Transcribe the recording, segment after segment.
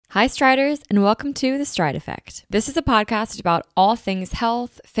Hi Striders, and welcome to The Stride Effect. This is a podcast about all things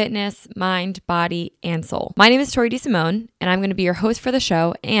health, fitness, mind, body, and soul. My name is Tori DeSimone, and I'm going to be your host for the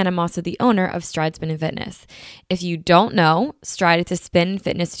show, and I'm also the owner of Stride Spin and Fitness. If you don't know, Stride is a spin and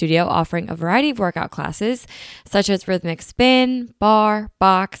fitness studio offering a variety of workout classes, such as rhythmic spin, bar,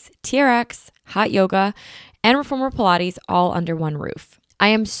 box, TRX, hot yoga, and reformer Pilates, all under one roof. I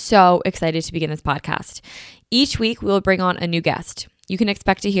am so excited to begin this podcast. Each week, we will bring on a new guest. You can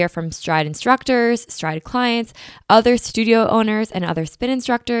expect to hear from Stride instructors, Stride clients, other studio owners and other spin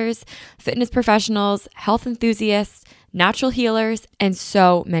instructors, fitness professionals, health enthusiasts, natural healers, and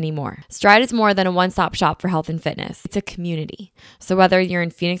so many more. Stride is more than a one-stop shop for health and fitness. It's a community. So whether you're in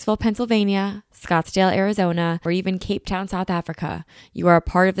Phoenixville, Pennsylvania, Scottsdale, Arizona, or even Cape Town, South Africa, you are a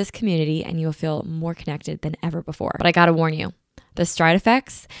part of this community and you'll feel more connected than ever before. But I gotta warn you, the Stride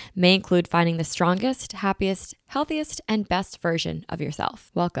effects may include finding the strongest, happiest, healthiest, and best version of yourself.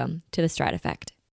 Welcome to the Stride Effect.